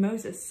 9 that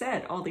Moses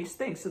said all these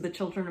things to the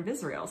children of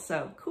Israel.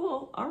 So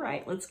cool. All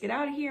right, let's get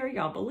out of here.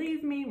 Y'all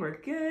believe me.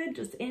 We're good.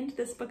 Just end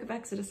this book of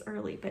Exodus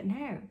early. But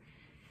no,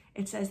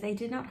 it says they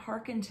did not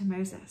hearken to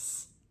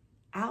Moses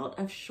out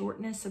of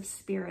shortness of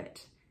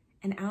spirit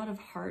and out of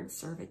hard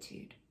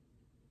servitude.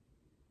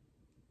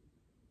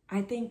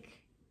 I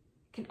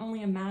can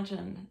only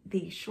imagine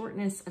the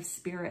shortness of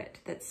spirit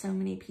that so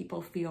many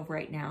people feel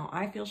right now.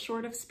 I feel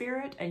short of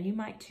spirit, and you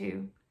might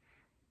too.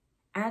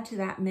 Add to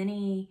that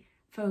many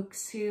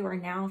folks who are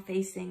now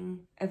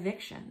facing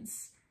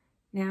evictions,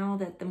 now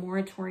that the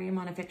moratorium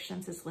on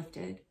evictions is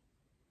lifted.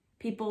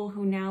 People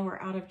who now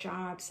are out of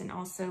jobs and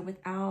also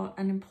without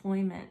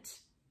unemployment,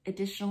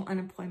 additional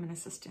unemployment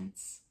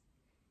assistance.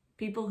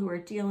 People who are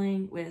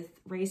dealing with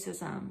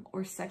racism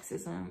or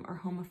sexism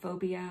or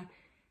homophobia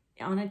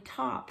on a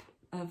top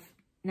of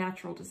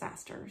natural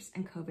disasters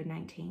and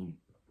COVID-19.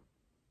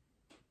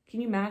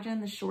 Can you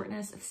imagine the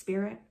shortness of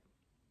spirit?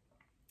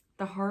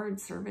 The hard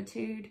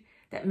servitude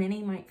that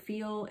many might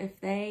feel if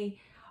they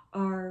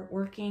are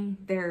working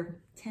their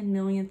 10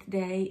 millionth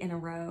day in a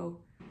row.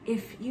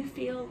 If you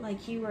feel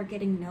like you are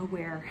getting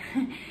nowhere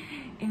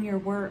in your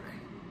work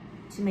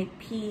to make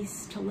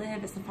peace, to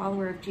live as a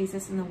follower of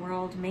Jesus in the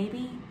world,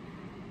 maybe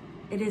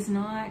it is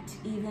not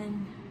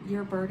even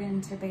your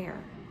burden to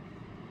bear.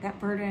 That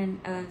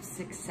burden of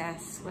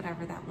success,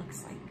 whatever that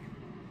looks like.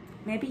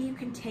 Maybe you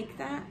can take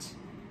that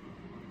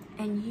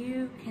and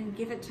you can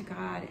give it to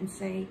God and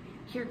say,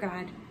 here,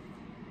 God,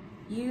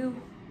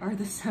 you are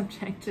the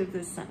subject of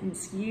this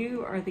sentence.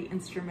 You are the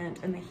instrument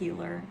and the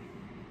healer.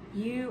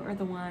 You are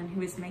the one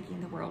who is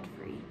making the world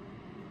free.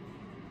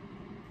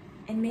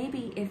 And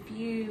maybe if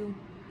you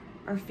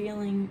are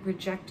feeling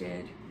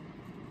rejected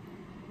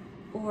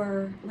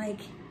or like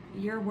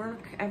your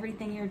work,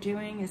 everything you're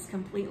doing is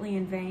completely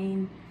in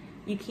vain,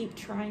 you keep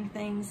trying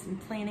things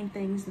and planning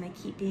things and they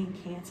keep being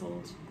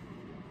canceled.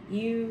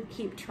 You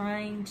keep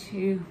trying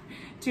to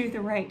do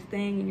the right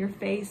thing and you're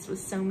faced with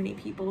so many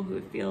people who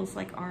it feels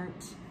like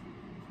aren't.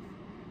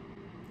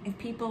 If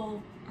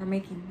people are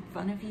making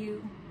fun of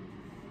you,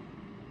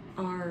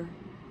 are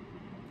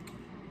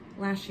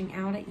lashing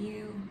out at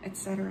you,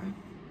 etc.,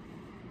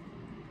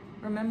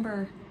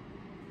 remember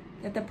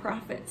that the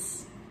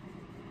prophets,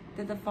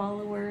 that the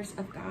followers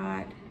of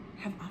God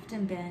have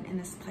often been in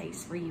this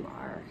place where you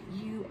are.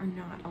 You are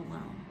not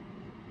alone.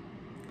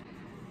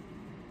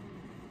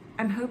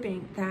 I'm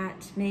hoping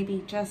that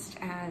maybe just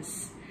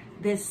as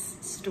this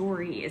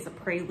story is a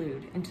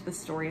prelude into the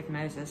story of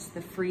Moses,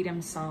 the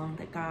freedom song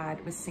that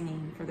God was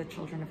singing for the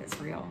children of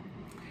Israel,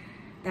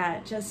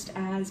 that just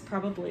as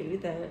probably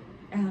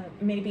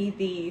maybe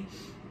the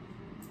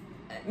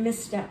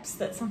missteps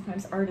that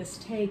sometimes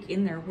artists take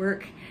in their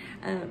work,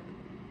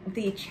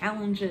 the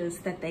challenges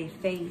that they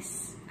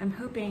face, I'm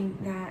hoping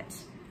that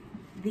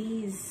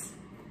these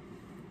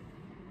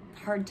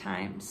hard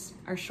times,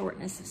 our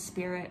shortness of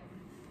spirit,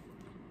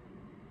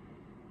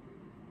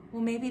 will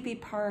maybe be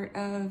part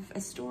of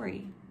a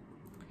story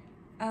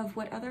of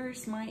what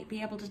others might be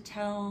able to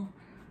tell,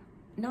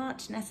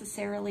 not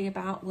necessarily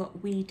about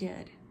what we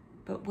did,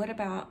 but what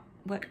about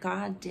what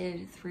God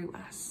did through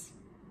us.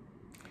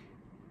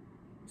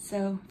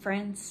 So,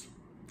 friends,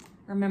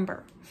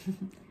 remember,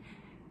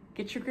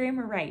 get your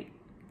grammar right,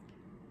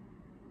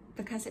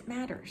 because it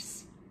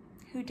matters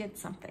who did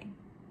something.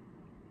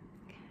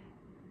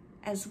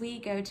 As we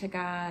go to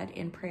God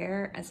in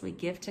prayer, as we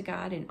give to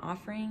God in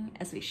offering,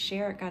 as we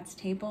share at God's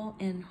table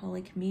in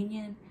Holy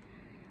Communion,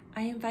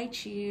 I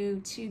invite you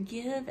to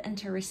give and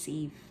to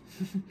receive.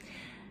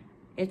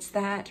 It's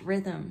that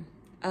rhythm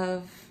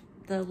of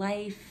the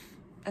life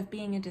of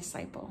being a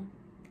disciple,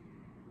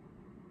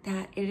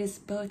 that it is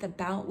both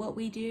about what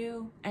we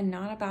do and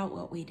not about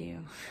what we do.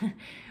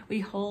 We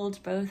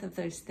hold both of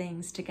those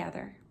things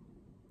together.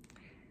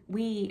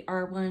 We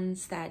are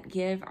ones that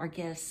give our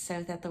gifts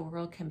so that the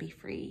world can be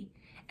free.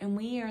 And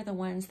we are the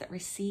ones that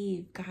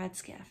receive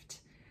God's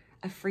gift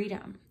of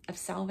freedom, of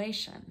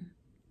salvation,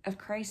 of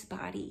Christ's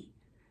body.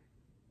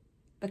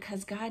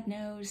 Because God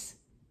knows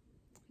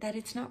that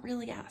it's not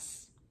really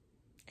us.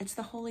 It's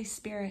the Holy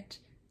Spirit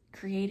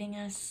creating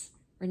us,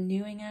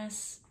 renewing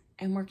us,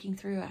 and working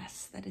through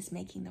us that is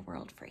making the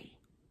world free.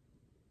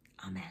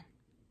 Amen.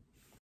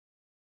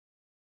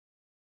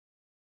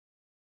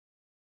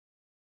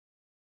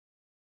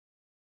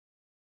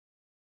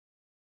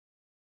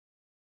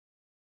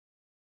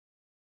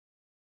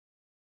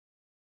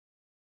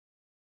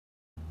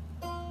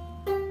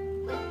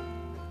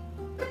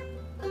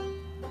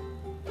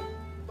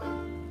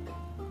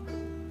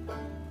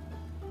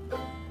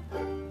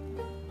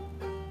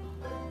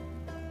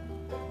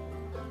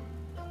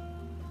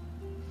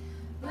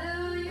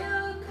 Will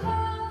you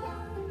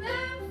come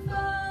and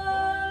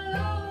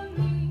follow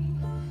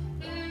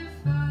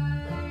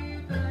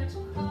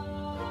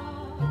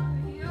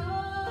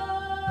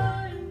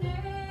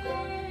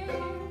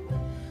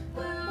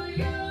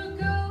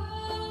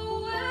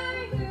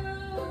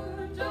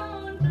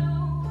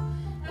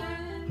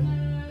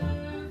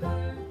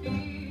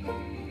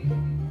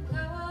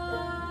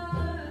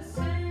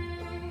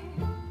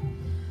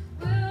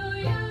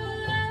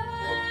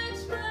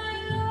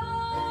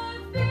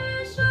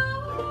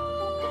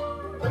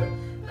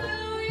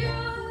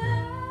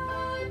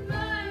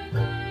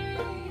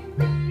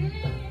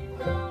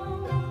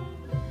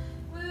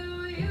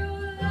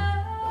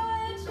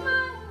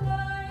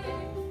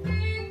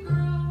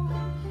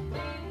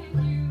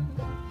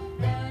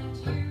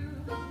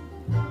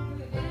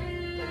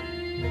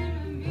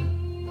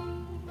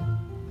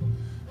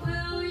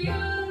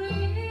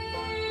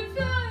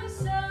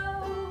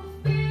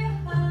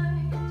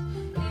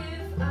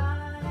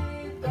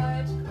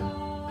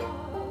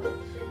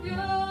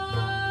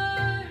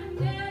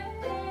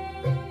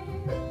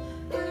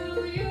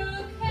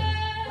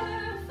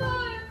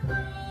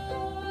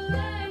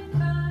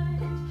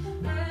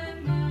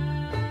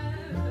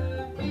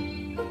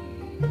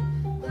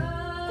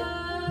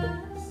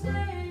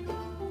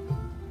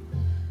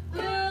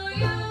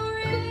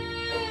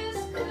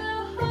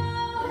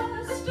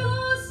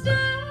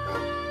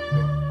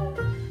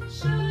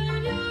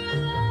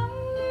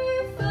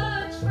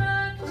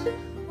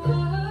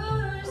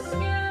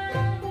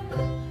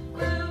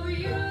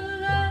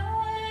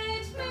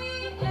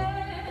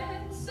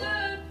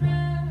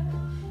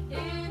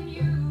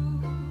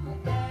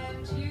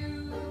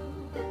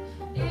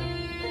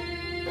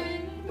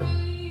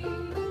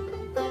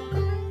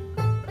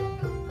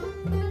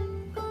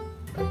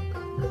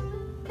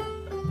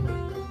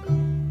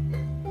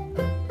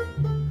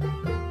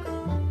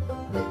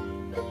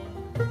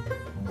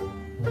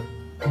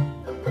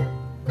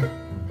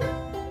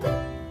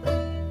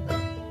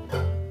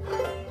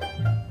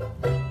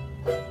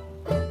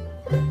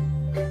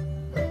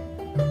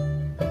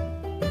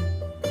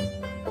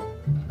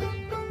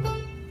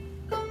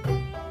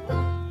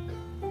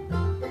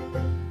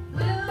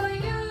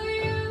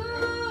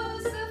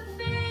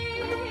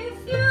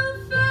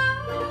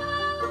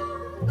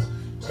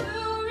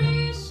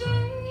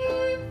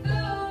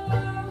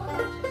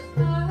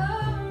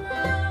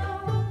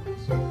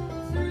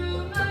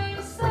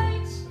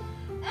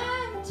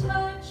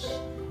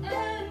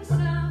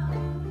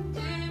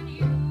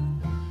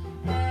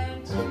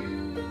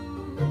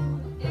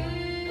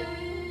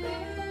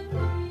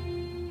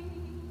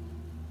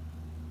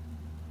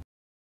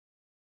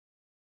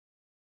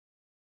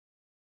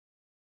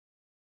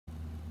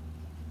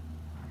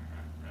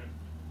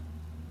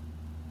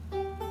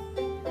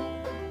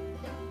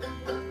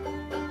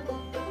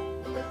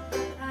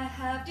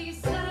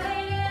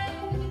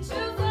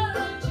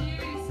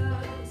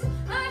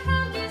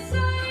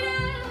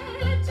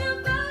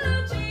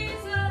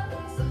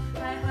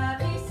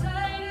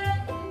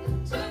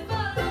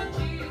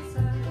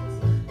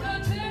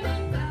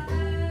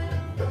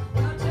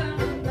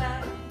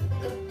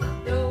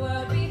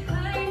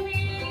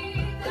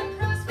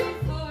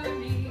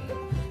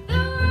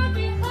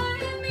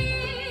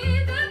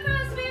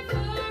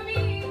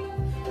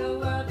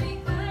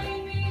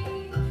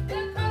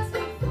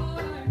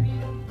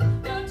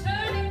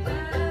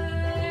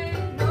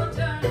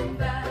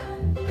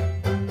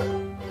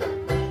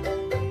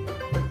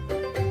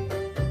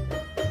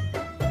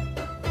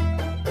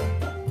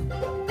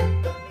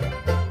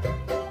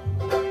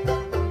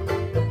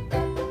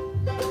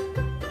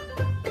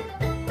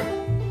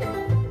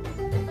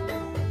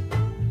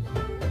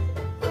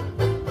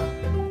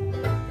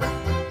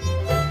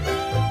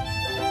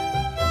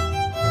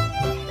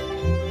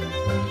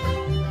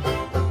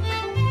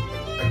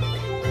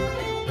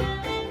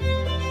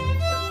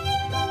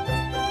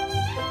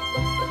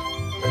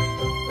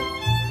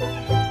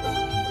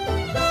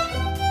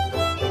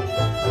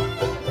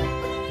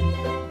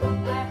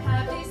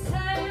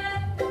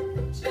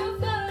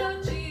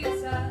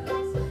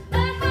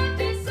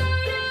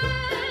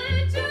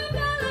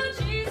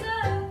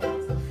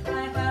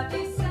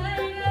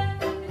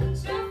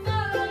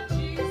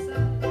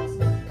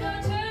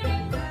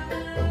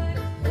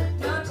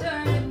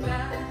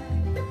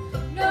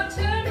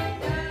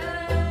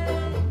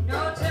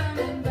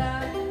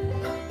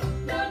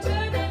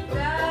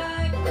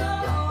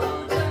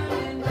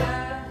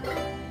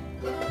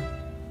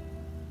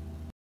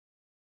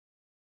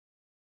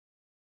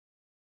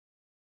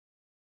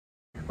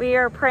We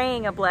are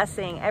praying a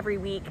blessing every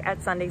week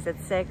at Sundays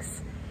at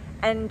 6,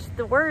 and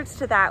the words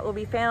to that will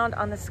be found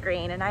on the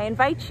screen, and I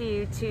invite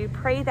you to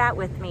pray that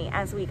with me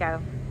as we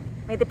go.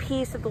 May the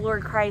peace of the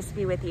Lord Christ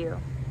be with you,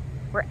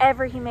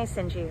 wherever he may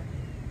send you.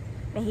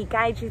 May he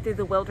guide you through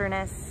the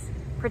wilderness,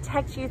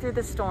 protect you through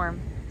the storm.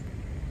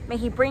 May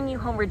he bring you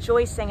home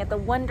rejoicing at the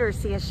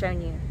wonders he has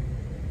shown you.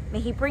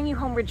 May he bring you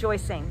home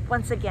rejoicing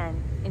once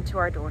again into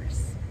our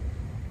doors.